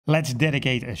let's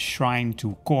dedicate a shrine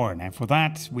to Khorne. And for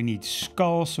that, we need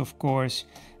skulls, of course.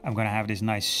 I'm gonna have this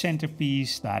nice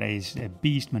centerpiece that is a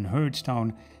Beastman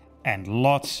Herdstone, and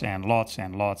lots and lots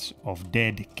and lots of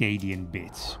dead Cadian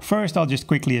bits. First, I'll just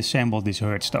quickly assemble this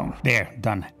Herdstone. There,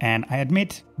 done. And I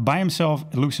admit, by himself,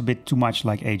 it looks a bit too much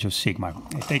like Age of Sigmar.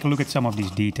 Take a look at some of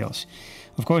these details.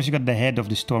 Of course, you got the head of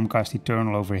the Stormcast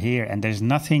Eternal over here, and there's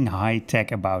nothing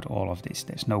high-tech about all of this.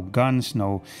 There's no guns,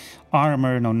 no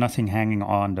armor, no nothing hanging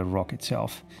on the rock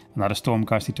itself. Another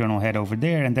Stormcast Eternal head over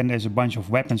there, and then there's a bunch of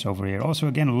weapons over here. Also,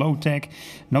 again, low-tech,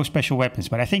 no special weapons,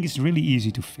 but I think it's really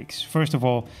easy to fix. First of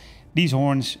all, these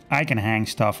horns, I can hang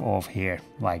stuff off here,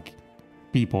 like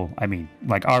people,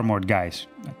 like armored guys,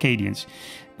 Cadians,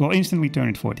 will instantly turn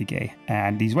it 40k.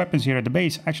 And these weapons here at the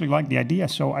base, I actually like the idea,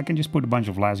 so I can just put a bunch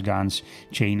of las guns,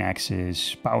 chain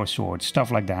axes, power swords,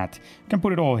 stuff like that. I can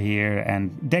put it all here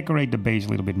and decorate the base a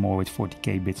little bit more with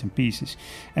 40k bits and pieces.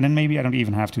 And then maybe I don't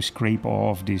even have to scrape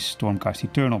off these Stormcast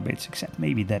Eternal bits, except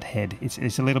maybe that head.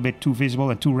 It's a little bit too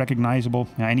visible and too recognizable.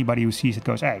 Anybody who sees it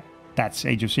goes, hey, that's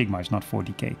Age of Sigmar, it's not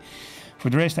 40k. For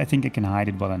the rest, I think I can hide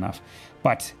it well enough.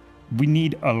 But we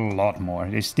need a lot more.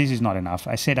 This is not enough.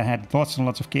 I said I had lots and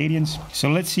lots of Cadians. So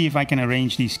let's see if I can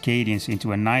arrange these Cadians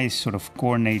into a nice sort of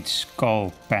cornate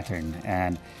skull pattern.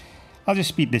 And I'll just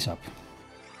speed this up.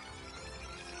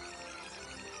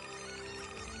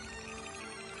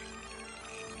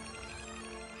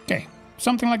 Okay,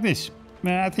 something like this.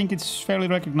 I think it's fairly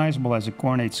recognizable as a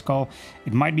cornate skull.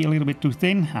 It might be a little bit too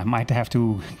thin. I might have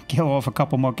to kill off a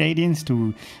couple more Cadians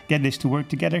to get this to work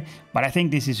together. But I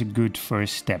think this is a good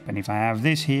first step. And if I have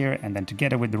this here and then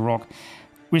together with the rock,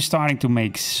 we're starting to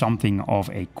make something of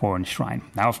a Khorne shrine.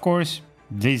 Now, of course,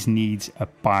 this needs a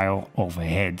pile of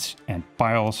heads and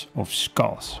piles of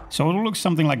skulls. So it'll look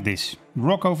something like this.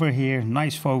 Rock over here,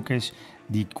 nice focus,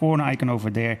 the Khorne icon over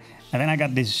there. And then I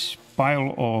got this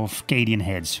pile of Cadian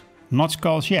heads. Not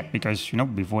skulls yet, because,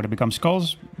 before they become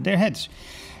skulls, they're heads.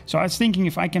 So I was thinking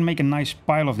if I can make a nice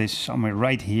pile of this somewhere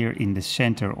right here in the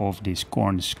center of this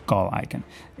Khorne skull icon.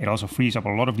 It also frees up a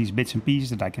lot of these bits and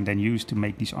pieces that I can then use to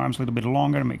make these arms a little bit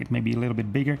longer, make it maybe a little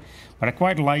bit bigger. But I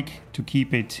quite like to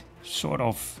keep it sort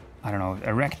of,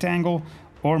 a rectangle,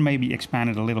 or maybe expand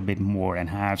it a little bit more and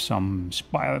have some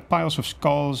piles of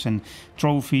skulls and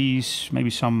trophies,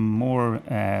 maybe some more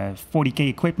 40k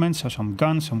equipment, so some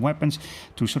guns, some weapons,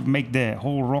 to sort of make the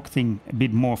whole rock thing a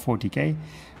bit more 40k.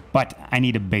 But I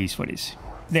need a base for this.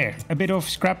 There, a bit of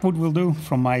scrap wood will do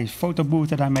from my photo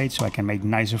booth that I made, so I can make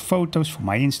nicer photos for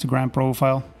my Instagram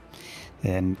profile.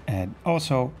 And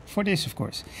also for this, of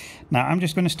course. Now I'm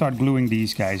just going to start gluing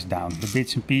these guys down, the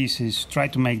bits and pieces, try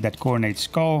to make that cornate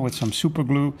skull with some super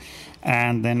glue,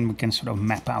 and then we can sort of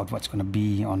map out what's going to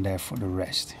be on there for the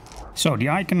rest. So the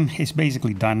icon is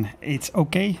basically done. It's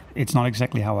okay. It's not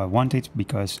exactly how I want it,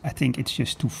 because I think it's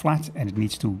just too flat and it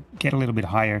needs to get a little bit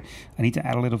higher. I need to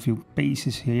add a little few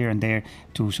pieces here and there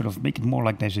to sort of make it more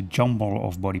like there's a jumble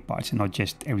of body parts and not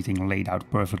just everything laid out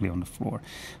perfectly on the floor.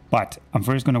 But I'm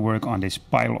first going to work on this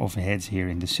pile of heads here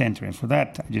in the center, and for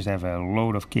that I just have a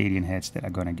load of Cadian heads that are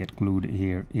going to get glued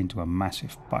here into a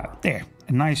massive pile. There,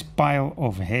 a nice pile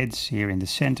of heads here in the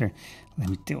center. Let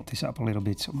me tilt this up a little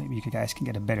bit so maybe you guys can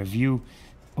get a better view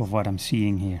of what I'm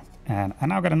seeing here. And I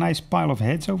now got a nice pile of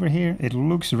heads over here. It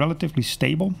looks relatively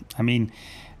stable.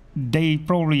 They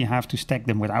probably have to stack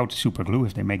them without super glue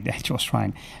if they make the actual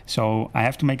shrine. So I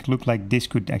have to make it look like this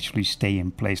could actually stay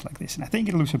in place like this. And I think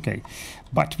it looks okay.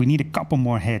 But we need a couple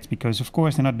more heads because, of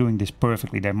course, they're not doing this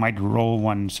perfectly. They might roll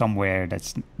one somewhere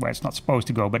that's where it's not supposed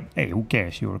to go. But hey, who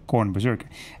cares? You're a Khorne berserker.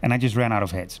 And I just ran out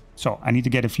of heads. So I need to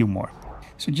get a few more.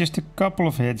 So just a couple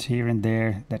of heads here and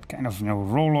there that kind of,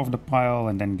 roll off the pile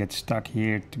and then get stuck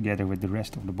here together with the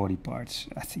rest of the body parts.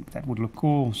 I think that would look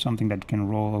cool. Something that can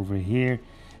roll over here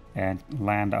and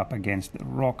land up against the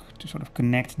rock to sort of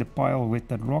connect the pile with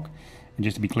that rock. And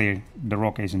just to be clear, the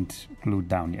rock isn't glued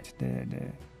down yet.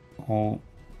 The whole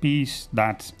piece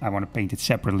that I want to paint it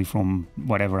separately from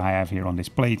whatever I have here on this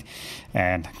plate,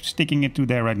 and sticking it to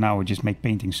there right now would just make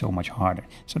painting so much harder,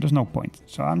 so there's no point.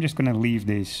 So I'm just going to leave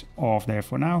this off there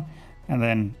for now, and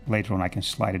then later on I can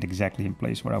slide it exactly in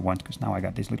place where I want, because now I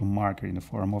got this little marker in the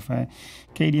form of a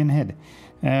Cadian head.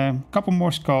 A couple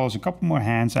more skulls, a couple more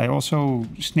hands. I also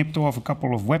snipped off a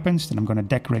couple of weapons that I'm going to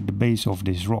decorate the base of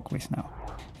this rock with now.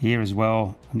 Here as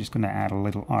well, I'm just going to add a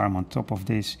little arm on top of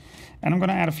this. And I'm going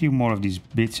to add a few more of these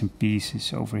bits and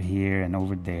pieces over here and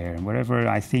over there. And wherever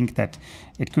I think that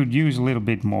it could use a little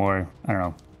bit more,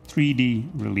 3D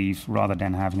relief rather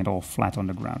than having it all flat on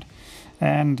the ground.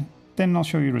 And then I'll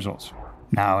show you results.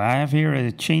 Now I have here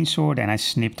a chainsaw and I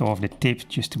snipped off the tip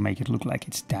just to make it look like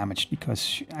it's damaged,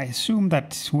 because I assume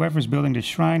that whoever's building the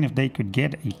shrine, if they could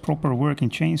get a proper working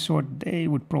chainsaw, they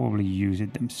would probably use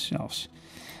it themselves.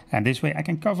 And this way I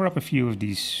can cover up a few of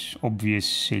these obvious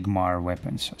Sigmar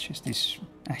weapons, such as this.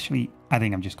 Actually, I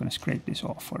think I'm just going to scrape this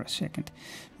off for a second.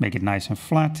 Make it nice and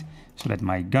flat so that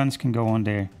my guns can go on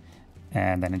there.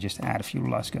 And then I just add a few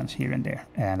last guns here and there.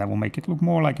 And that will make it look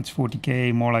more like it's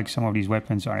 40k, more like some of these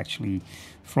weapons are actually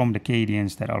from the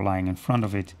Cadians that are lying in front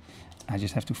of it. I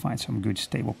just have to find some good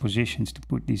stable positions to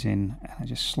put these in. And I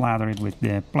just slather it with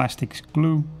the plastic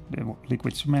glue, the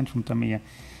liquid cement from Tamiya,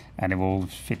 and it will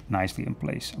fit nicely in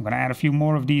place. I'm going to add a few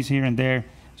more of these here and there,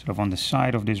 sort of on the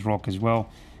side of this rock as well,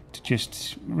 to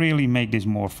just really make this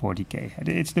more 40k.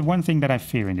 It's the one thing that I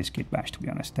fear in this kitbash, to be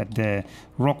honest, that the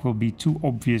rock will be too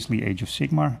obviously Age of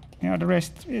Sigmar. You know, the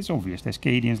rest is obvious. There's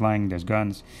Cadians lying, there's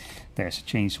guns, there's a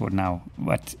chainsword now.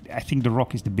 But I think the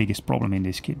rock is the biggest problem in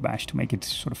this kitbash, to make it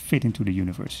sort of fit into the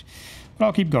universe. But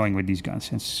I'll keep going with these guns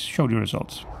and show the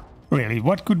results. Really,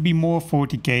 what could be more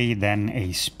 40k than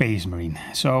a Space Marine?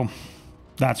 So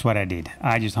that's what I did.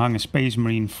 I just hung a Space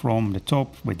Marine from the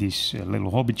top with this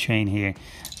little hobbit chain here.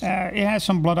 It has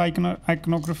some blood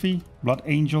iconography, blood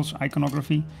angels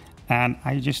iconography, and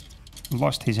I just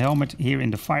lost his helmet here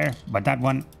in the fire, but that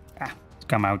one, it's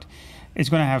come out. It's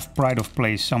gonna have pride of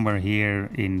place somewhere here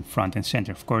in front and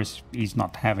center. Of course, he's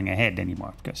not having a head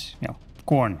anymore because, you know,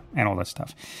 Khorne and all that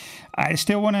stuff. I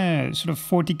still want to sort of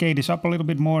 40k this up a little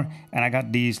bit more, and I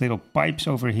got these little pipes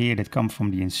over here that come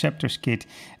from the Inceptor's kit,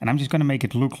 and I'm just going to make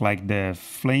it look like the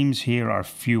flames here are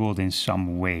fueled in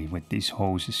some way with these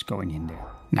hoses going in there.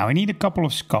 Now I need a couple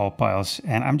of skull piles,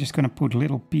 and I'm just going to put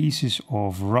little pieces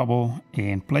of rubble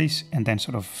in place and then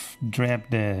sort of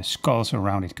drap the skulls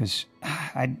around it, because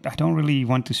I don't really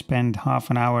want to spend half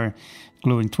an hour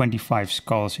gluing 25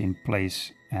 skulls in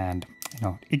place, and you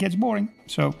know, it gets boring.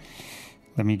 So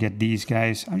let me get these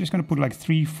guys. I'm just going to put like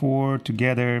 3-4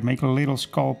 together, make a little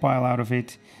skull pile out of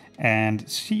it, and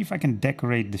see if I can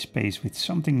decorate the space with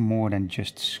something more than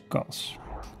just skulls.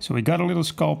 So we got a little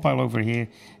skull pile over here,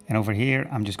 and over here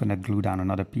I'm just going to glue down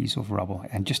another piece of rubble.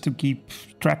 And just to keep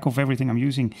track of everything I'm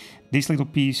using, this little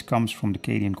piece comes from the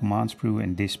Cadian command sprue,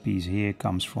 and this piece here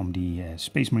comes from the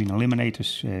Space Marine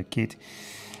Eliminators kit.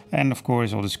 And of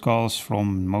course all the skulls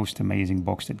from most amazing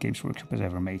box that Games Workshop has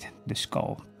ever made, the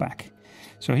skull pack.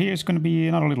 So here's going to be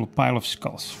another little pile of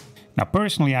skulls. Now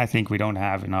personally I think we don't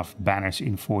have enough banners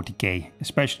in 40k,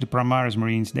 especially the Primaris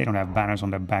Marines. They don't have banners on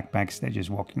their backpacks, they're just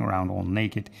walking around all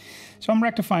naked. So I'm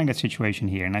rectifying that situation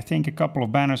here, and I think a couple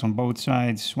of banners on both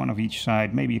sides, one of each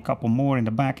side, maybe a couple more in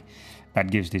the back. That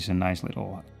gives this a nice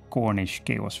little Khornish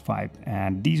Chaos vibe.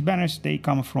 And these banners, they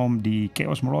come from the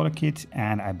Chaos Marauder kit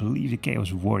and I believe the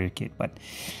Chaos Warrior kit, but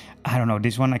I don't know,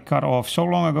 this one I cut off so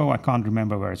long ago I can't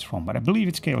remember where it's from, but I believe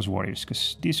it's Chaos Warriors,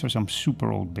 because these are some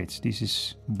super old bits. This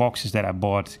is boxes that I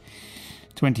bought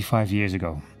 25 years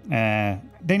ago.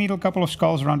 They need a couple of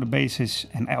skulls around the bases,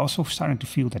 and I also starting to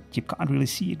feel that you can't really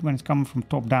see it when it's coming from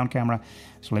top-down camera.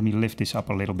 So let me lift this up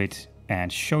a little bit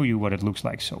and show you what it looks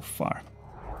like so far.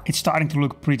 It's starting to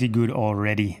look pretty good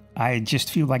already. I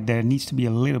just feel like there needs to be a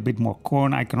little bit more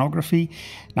Khorne iconography.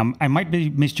 Now, I might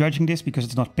be misjudging this because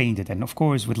it's not painted. And of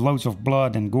course, with loads of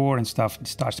blood and gore and stuff, it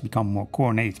starts to become more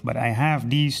Khornate. But I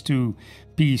have these two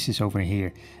pieces over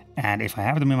here. And if I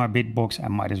have them in my bit box, I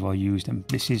might as well use them.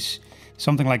 This is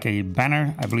something like a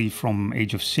banner, I believe, from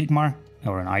Age of Sigmar,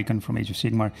 or an icon from Age of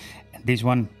Sigmar. And this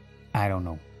one, I don't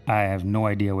know. I have no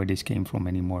idea where this came from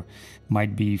anymore.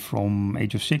 Might be from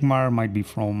Age of Sigmar, might be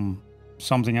from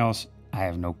something else. I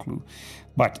have no clue.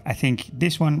 But I think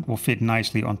this one will fit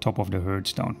nicely on top of the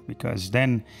Herdstone, because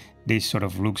then this sort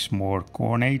of looks more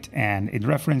Khornate, and it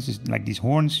references like these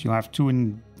horns. You have two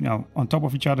in, you know, on top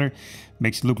of each other,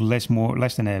 makes it look less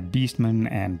than a beastman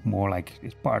and more like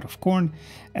it's part of Khorne.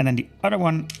 And then the other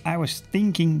one, I was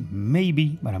thinking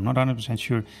maybe, but I'm not 100%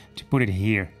 sure, to put it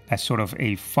here as sort of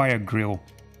a fire grill.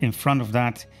 In front of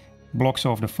that, blocks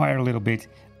off the fire a little bit.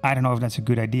 I don't know if that's a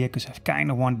good idea, because I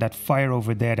kind of want that fire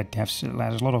over there that has a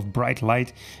lot of bright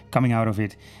light coming out of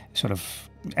it, sort of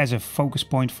as a focus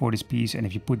point for this piece. And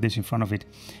if you put this in front of it,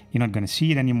 you're not going to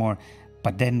see it anymore.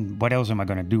 But then what else am I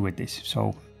going to do with this?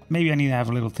 So maybe I need to have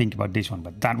a little think about this one,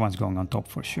 but that one's going on top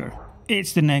for sure.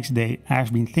 It's the next day.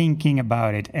 I've been thinking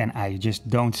about it, and I just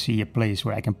don't see a place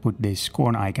where I can put this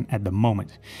Khorne icon at the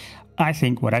moment. I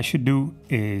think what I should do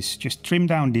is just trim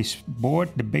down this board,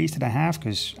 the base that I have,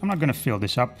 because I'm not going to fill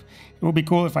this up. It would be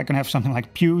cool if I can have something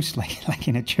like pews, like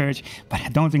in a church, but I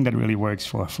don't think that really works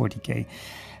for 40k.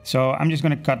 So I'm just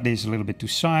going to cut this a little bit to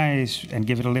size and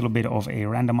give it a little bit of a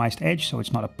randomized edge, so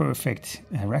it's not a perfect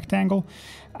rectangle.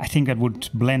 I think that would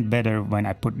blend better when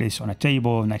I put this on a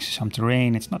table next to some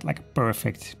terrain. It's not like a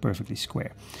perfectly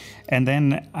square. And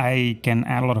then I can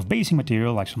add a lot of basing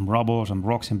material, like some rubble, some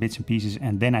rocks and bits and pieces,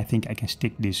 and then I think I can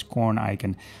stick this Khorne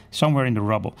icon somewhere in the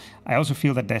rubble. I also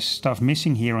feel that there's stuff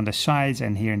missing here on the sides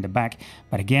and here in the back,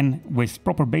 but again, with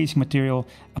proper basing material,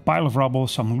 a pile of rubble,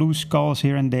 some loose skulls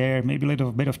here and there, maybe a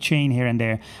little bit of chain here and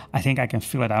there, I think I can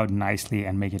fill it out nicely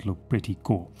and make it look pretty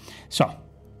cool. So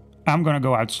I'm gonna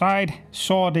go outside,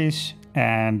 saw this,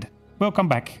 and we'll come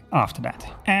back after that.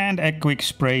 And a quick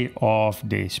spray of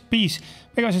this piece,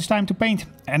 because it's time to paint.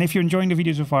 And if you're enjoying the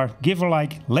video so far, give a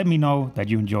like, let me know that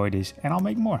you enjoy this, and I'll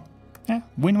make more. Yeah,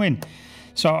 win-win.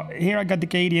 So here I got the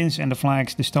Cadians and the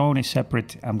flags. The stone is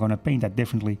separate. I'm gonna paint that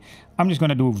differently. I'm just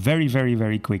gonna do a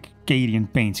very quick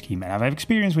Cadian paint scheme. And I have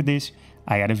experience with this.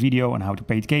 I had a video on how to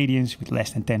paint Cadians with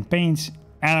less than 10 paints,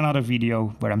 and another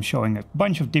video where I'm showing a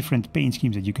bunch of different paint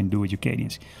schemes that you can do with your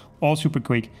Cadians. All super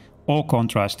quick, all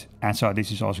contrast, and so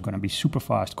this is also going to be super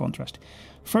fast contrast.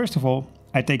 First of all,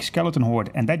 I take Skeleton Horde,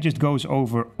 and that just goes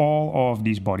over all of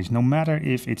these bodies. No matter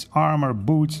if it's armor,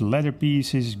 boots, leather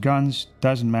pieces, guns,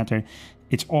 doesn't matter.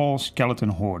 It's all Skeleton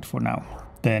Horde for now.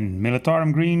 Then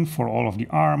Militarum Green for all of the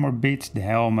armor bits, the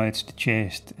helmets, the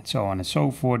chest, and so on and so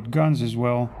forth. Guns as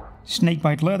well.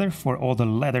 Snakebite leather for all the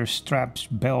leather straps,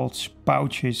 belts,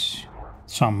 pouches.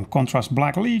 Some contrast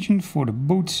Black Legion for the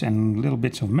boots and little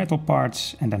bits of metal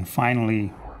parts. And then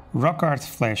finally Rockart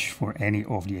flesh for any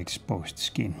of the exposed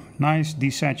skin. Nice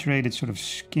desaturated sort of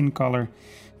skin color,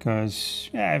 because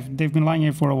yeah, if they've been lying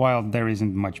here for a while, there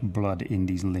isn't much blood in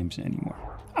these limbs anymore.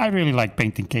 I really like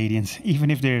painting Cadians, even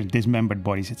if they're dismembered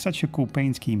bodies. It's such a cool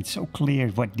paint scheme. It's so clear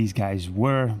what these guys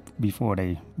were before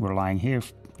they were lying here.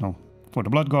 For the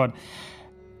Blood God.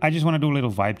 I just want to do a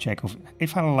little vibe check of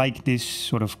if I like this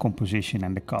sort of composition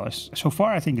and the colors. So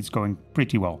far I think it's going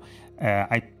pretty well.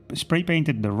 I spray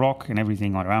painted the rock and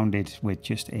everything around it with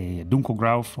just a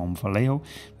Dunkelgrau from Vallejo,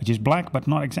 which is black but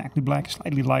not exactly black,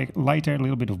 slightly lighter, a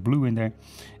little bit of blue in there.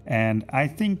 And I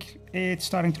think it's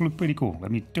starting to look pretty cool.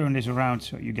 Let me turn this around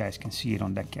so you guys can see it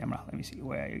on that camera. Let me see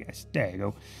where you guys, there you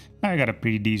go. Now I got a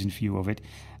pretty decent view of it.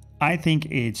 I think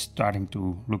it's starting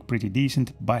to look pretty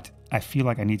decent, but I feel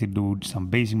like I need to do some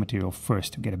basing material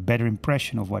first to get a better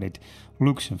impression of what it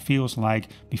looks and feels like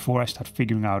before I start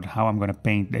figuring out how I'm going to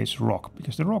paint this rock,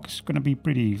 because the rock is going to be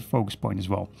pretty focus point as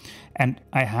well. And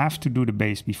I have to do the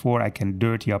base before I can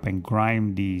dirty up and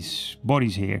grime these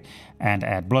bodies here and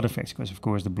add blood effects, because of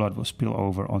course the blood will spill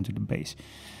over onto the base.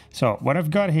 So what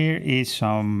I've got here is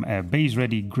some base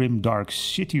ready grimdark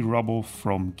city rubble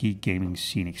from Geek Gaming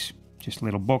Scenics. Just a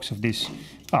little box of this.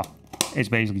 Oh, it's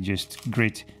basically just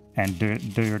grit and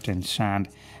dirt and sand,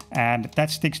 and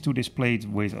that sticks to this plate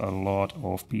with a lot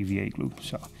of PVA glue.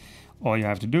 So all you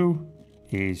have to do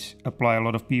is apply a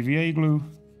lot of PVA glue,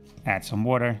 add some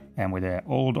water, and with an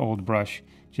old brush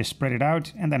just spread it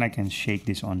out, and then I can shake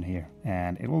this on here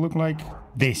and it will look like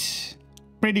this.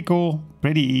 Pretty cool,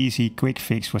 pretty easy, quick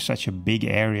fix for such a big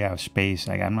area of space.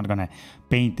 Like, I'm not gonna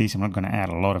paint this, I'm not gonna add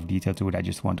a lot of detail to it. I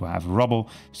just want to have rubble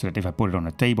so that if I put it on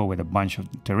a table with a bunch of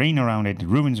terrain around it,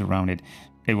 ruins around it,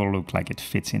 it will look like it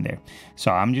fits in there.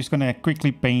 So I'm just gonna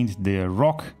quickly paint the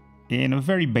rock in a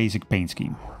very basic paint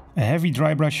scheme. A heavy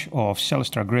dry brush of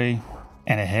Celestar Grey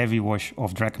and a heavy wash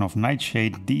of Drakenhof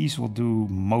Nightshade. These will do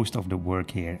most of the work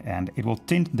here, and it will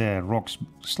tint the rocks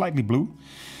slightly blue,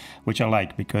 which I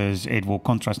like because it will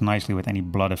contrast nicely with any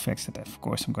blood effects that of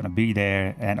course I'm going to be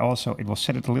there, and also it will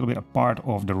set it a little bit apart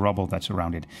of the rubble that's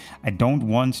around it. I don't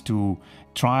want to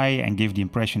try and give the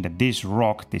impression that this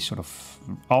rock, this sort of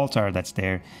altar that's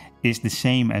there, is the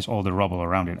same as all the rubble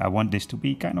around it. I want this to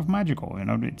be kind of magical, you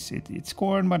know, it's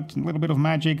Khorne, but a little bit of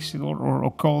magic or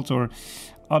occult or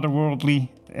otherworldly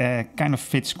kind of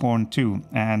fits Khorne too,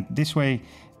 and this way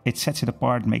it sets it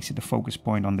apart, makes it a focus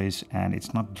point on this, and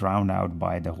it's not drowned out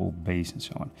by the whole base and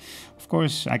so on. Of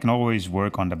course, I can always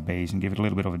work on the base and give it a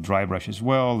little bit of a dry brush as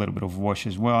well, a little bit of wash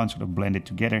as well, and sort of blend it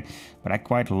together, but I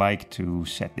quite like to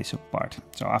set this apart.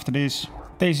 So after this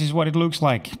is what it looks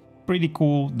like. Pretty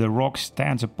cool. The rock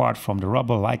stands apart from the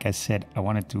rubble. Like I said, I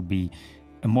want it to be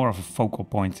more of a focal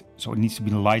point, so it needs to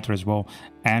be lighter as well,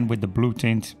 and with the blue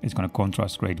tint it's going to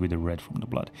contrast great with the red from the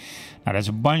blood. Now there's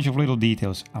a bunch of little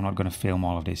details. I'm not going to film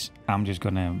all of this. I'm just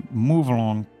going to move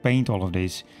along, paint all of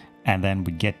this, and then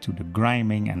we get to the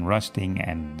griming and rusting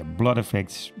and the blood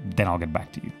effects, then I'll get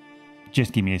back to you.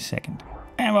 Just give me a second.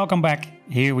 And welcome back.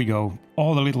 Here we go.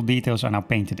 All the little details are now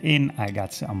painted in. I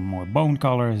got some more bone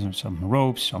colors, some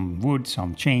ropes, some wood,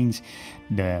 some chains.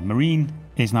 The marine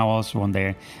is now also on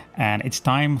there. And it's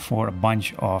time for a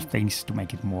bunch of things to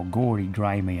make it more gory,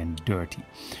 grimy and dirty.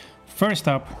 First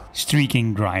up,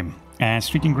 streaking grime. And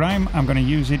streaking grime, I'm going to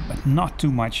use it, but not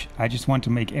too much. I just want to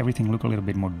make everything look a little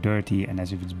bit more dirty and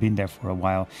as if it's been there for a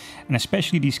while. And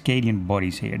especially these Cadian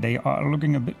bodies here. They are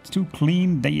looking a bit too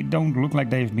clean. They don't look like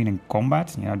they've been in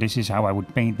combat. You know, this is how I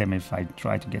would paint them if I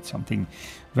try to get something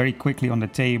very quickly on the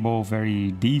table,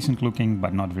 very decent looking,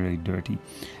 but not very dirty.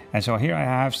 And so here I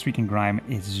have streaking grime.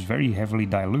 It's very heavily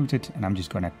diluted, and I'm just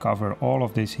going to cover all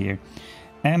of this here.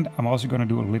 And I'm also going to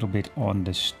do a little bit on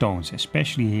the stones,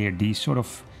 especially here, these sort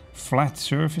of flat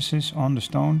surfaces on the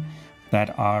stone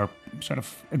that are sort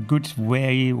of a good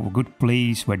way or good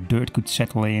place where dirt could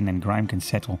settle in and grime can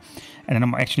settle. And then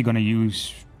I'm actually going to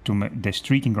use the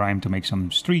streaking grime to make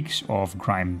some streaks of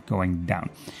grime going down,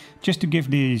 just to give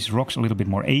these rocks a little bit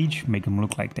more age, make them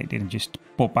look like they didn't just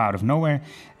pop out of nowhere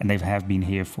and they have been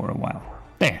here for a while.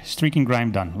 There, streaking grime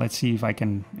done. Let's see if I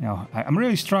can, I'm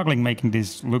really struggling making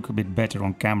this look a bit better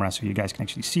on camera so you guys can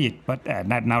actually see it, but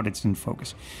now that's in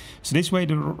focus. So this way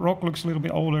the rock looks a little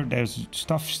bit older, there's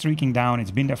stuff streaking down,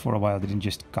 it's been there for a while, it didn't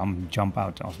just jump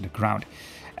out of the ground.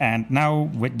 And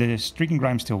now with the streaking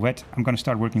grime still wet, I'm going to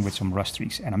start working with some rust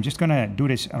streaks. And I'm just going to do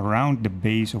this around the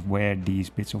base of where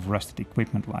these bits of rusted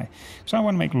equipment lie. So I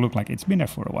want to make it look like it's been there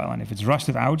for a while. And if it's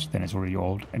rusted out, then it's already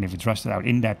old. And if it's rusted out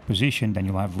in that position, then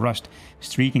you'll have rust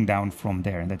streaking down from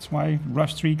there. And that's why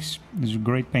rust streaks is a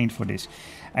great paint for this.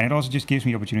 And it also just gives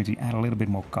me the opportunity to add a little bit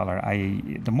more color.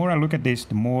 The more I look at this,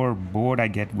 the more bored I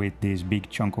get with this big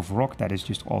chunk of rock that is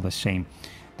just all the same.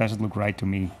 Doesn't look right to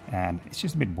me, and it's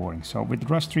just a bit boring. So with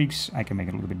rust streaks, I can make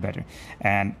it a little bit better.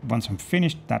 And once I'm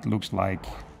finished, that looks like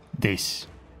this.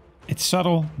 It's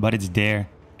subtle, but it's there,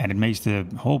 and it makes the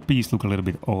whole piece look a little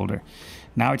bit older.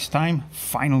 Now it's time,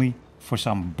 finally, for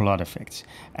some blood effects.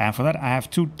 And for that, I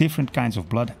have two different kinds of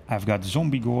blood. I've got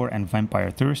Zombie Gore and Vampire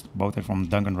Thirst. Both are from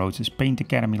Duncan Rhodes' Paint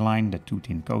Academy line, the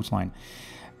 2-tin coats line.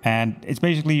 And it's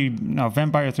basically,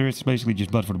 Vampire Thirst is basically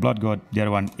just blood for the blood god. The other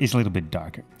one is a little bit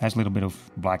darker, has a little bit of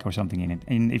black or something in it.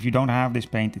 And if you don't have this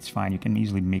paint, it's fine. You can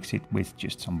easily mix it with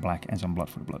just some black and some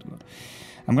blood for the blood god.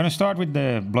 I'm going to start with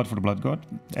the blood for the blood god,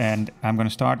 and I'm going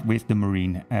to start with the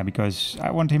marine because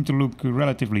I want him to look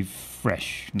relatively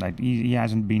fresh. Like he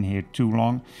hasn't been here too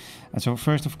long. And so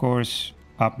first, of course,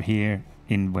 up here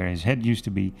in where his head used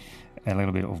to be, a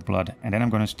little bit of blood, and then I'm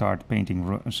going to start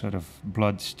painting sort of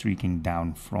blood streaking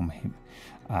down from him.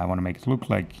 I want to make it look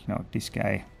like, this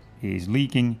guy is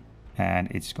leaking and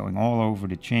it's going all over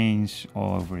the chains,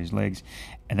 all over his legs,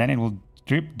 and then it will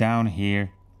drip down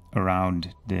here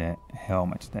around the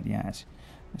helmet that he has.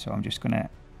 So I'm just going to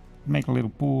make a little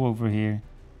pool over here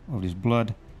of this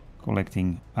blood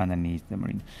collecting underneath the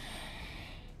marine.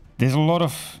 There's a lot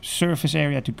of surface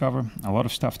area to cover, a lot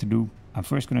of stuff to do. I'm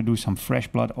first going to do some fresh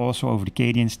blood also over the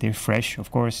Cadians. They're fresh,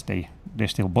 of course. They're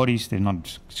still bodies. They're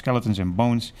not skeletons and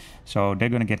bones. So they're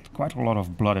going to get quite a lot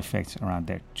of blood effects around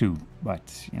there too.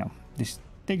 But, this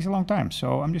takes a long time.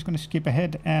 So I'm just going to skip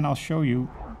ahead and I'll show you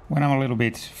when I'm a little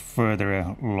bit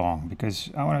further along, because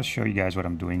I want to show you guys what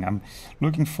I'm doing. I'm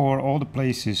looking for all the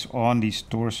places on these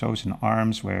torsos and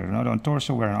arms where, not on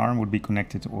torso where an arm would be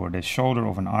connected, or the shoulder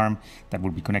of an arm that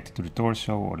would be connected to the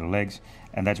torso or the legs.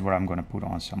 And that's where I'm going to put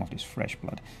on some of this fresh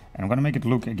blood. And I'm going to make it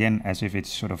look again as if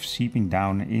it's sort of seeping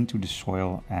down into the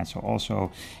soil. And so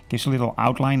also gives a little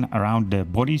outline around the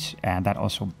bodies. And that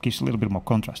also gives a little bit more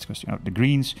contrast, because the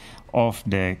greens of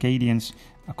the Cadians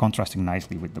are contrasting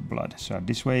nicely with the blood. So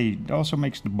this way it also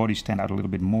makes the body stand out a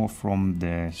little bit more from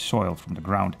the soil, from the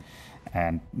ground,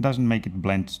 and doesn't make it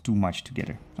blend too much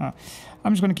together.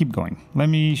 I'm just going to keep going. Let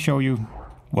me show you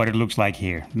what it looks like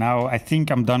here. Now I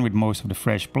think I'm done with most of the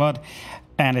fresh blood,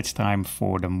 and it's time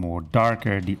for the more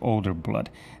darker, the older blood.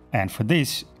 And for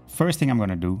this, first thing I'm going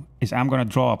to do is I'm going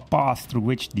to draw a path through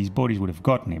which these bodies would have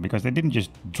gotten here, because they didn't just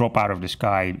drop out of the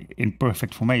sky in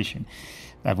perfect formation.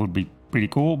 That would be pretty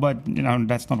cool, but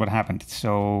that's not what happened.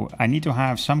 So I need to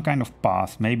have some kind of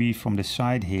path, maybe from the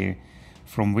side here,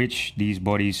 from which these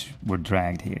bodies were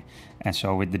dragged here. And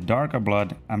so with the darker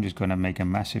blood, I'm just going to make a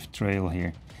massive trail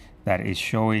here that is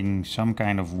showing some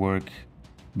kind of work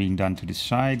being done to the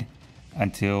side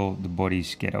until the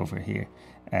bodies get over here.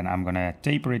 And I'm going to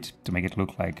taper it to make it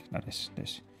look like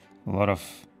there's a lot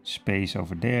of space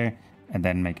over there, and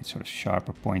then make it sort of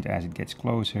sharper point as it gets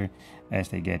closer, as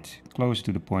they get close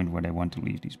to the point where they want to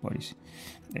leave these bodies.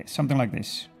 Something like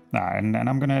this. And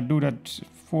I'm gonna do that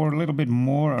for a little bit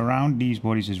more around these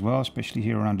bodies as well, especially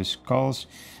here around the skulls.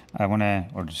 I wanna,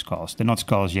 or the skulls, they're not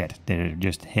skulls yet, they're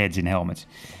just heads in helmets.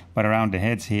 But around the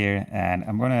heads here, and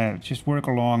I'm gonna just work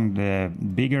along the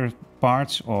bigger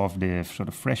parts of the sort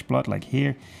of fresh blood, like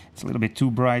here. It's a little bit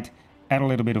too bright. Add a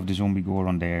little bit of the zombie gore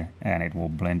on there, and it will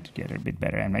blend together a bit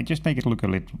better. And I just make it look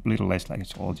a little less like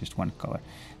it's all just one color.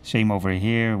 Same over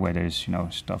here, where there's, you know,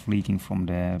 stuff leaking from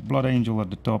the blood angel at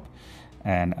the top.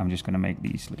 And I'm just gonna make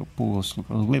these little pools look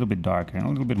a little bit darker and a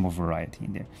little bit more variety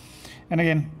in there. And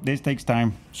again, this takes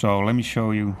time, so let me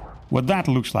show you what that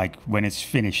looks like when it's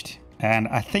finished. And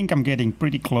I think I'm getting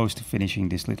pretty close to finishing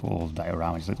this little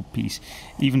diorama, this little piece.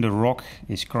 Even the rock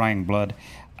is crying blood.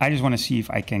 I just want to see if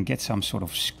I can get some sort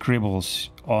of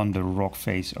scribbles on the rock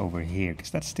face over here,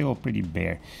 because that's still pretty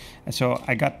bare. And so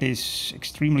I got this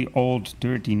extremely old,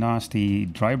 dirty, nasty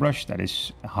dry brush that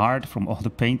is hard from all the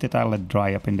paint that I let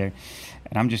dry up in there.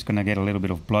 And I'm just going to get a little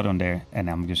bit of blood on there, and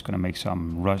I'm just going to make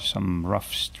some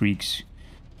rough streaks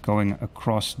going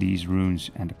across these runes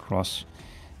and across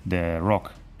the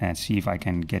rock, and see if I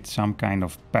can get some kind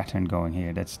of pattern going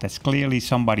here. That's clearly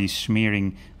somebody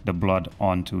smearing the blood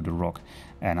onto the rock.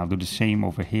 And I'll do the same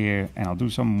over here, and I'll do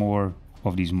some more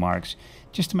of these marks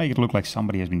just to make it look like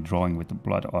somebody has been drawing with the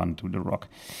blood onto the rock.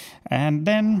 And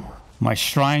then my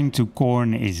shrine to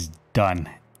Khorne is done.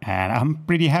 And I'm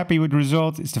pretty happy with the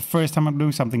result. It's the first time I'm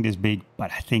doing something this big,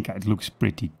 but I think it looks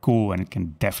pretty cool, and it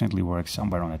can definitely work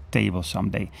somewhere on a table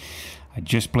someday. I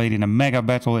just played in a mega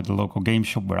battle at the local game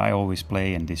shop where I always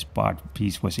play, and this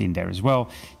piece was in there as well,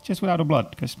 just without the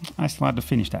blood, because I still had to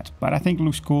finish that. But I think it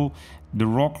looks cool. The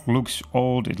rock looks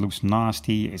old, it looks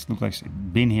nasty, it looks like it's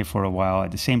been here for a while.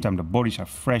 At the same time, the bodies are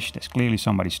fresh. There's clearly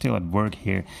somebody still at work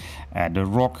here. The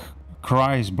rock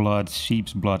cries blood,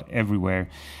 seeps blood everywhere.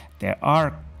 There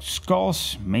are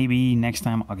skulls. Maybe next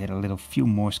time I'll get a few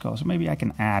more skulls. Maybe I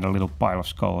can add a little pile of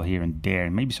skull here and there,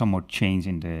 and maybe some more chains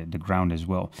in the ground as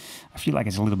well. I feel like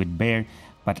it's a little bit bare,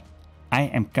 but I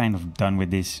am kind of done with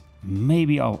this.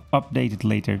 Maybe I'll update it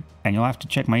later, and you'll have to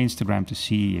check my Instagram to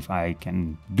see if I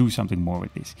can do something more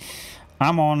with this.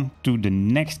 I'm on to the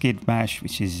next kitbash,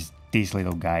 which is this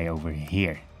little guy over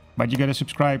here. But you gotta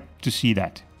subscribe to see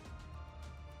that.